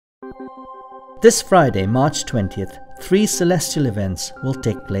This Friday, March 20th, 3 celestial events will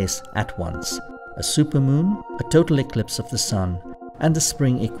take place at once: a supermoon, a total eclipse of the sun, and the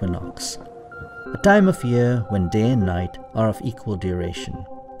spring equinox, a time of year when day and night are of equal duration.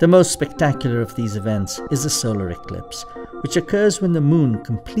 The most spectacular of these events is the solar eclipse, which occurs when the moon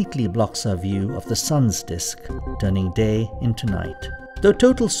completely blocks our view of the sun's disk, turning day into night. Though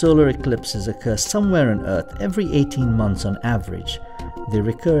total solar eclipses occur somewhere on Earth every 18 months on average, they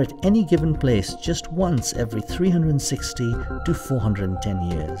recur at any given place just once every 360 to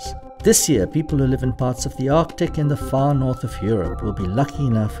 410 years. This year, people who live in parts of the Arctic and the far north of Europe will be lucky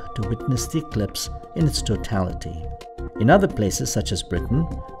enough to witness the eclipse in its totality. In other places, such as Britain,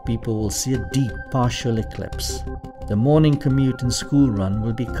 people will see a deep partial eclipse. The morning commute and school run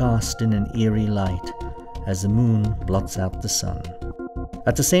will be cast in an eerie light as the moon blots out the sun.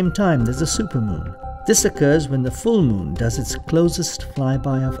 At the same time, there's a supermoon. This occurs when the full moon does its closest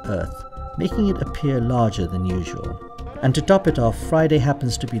flyby of Earth, making it appear larger than usual. And to top it off, Friday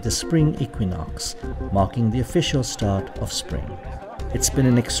happens to be the spring equinox, marking the official start of spring. It's been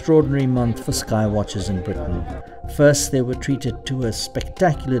an extraordinary month for skywatchers in Britain. First, they were treated to a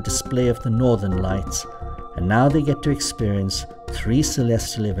spectacular display of the northern lights, and now they get to experience 3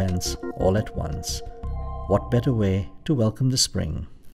 celestial events all at once. What better way to welcome the spring?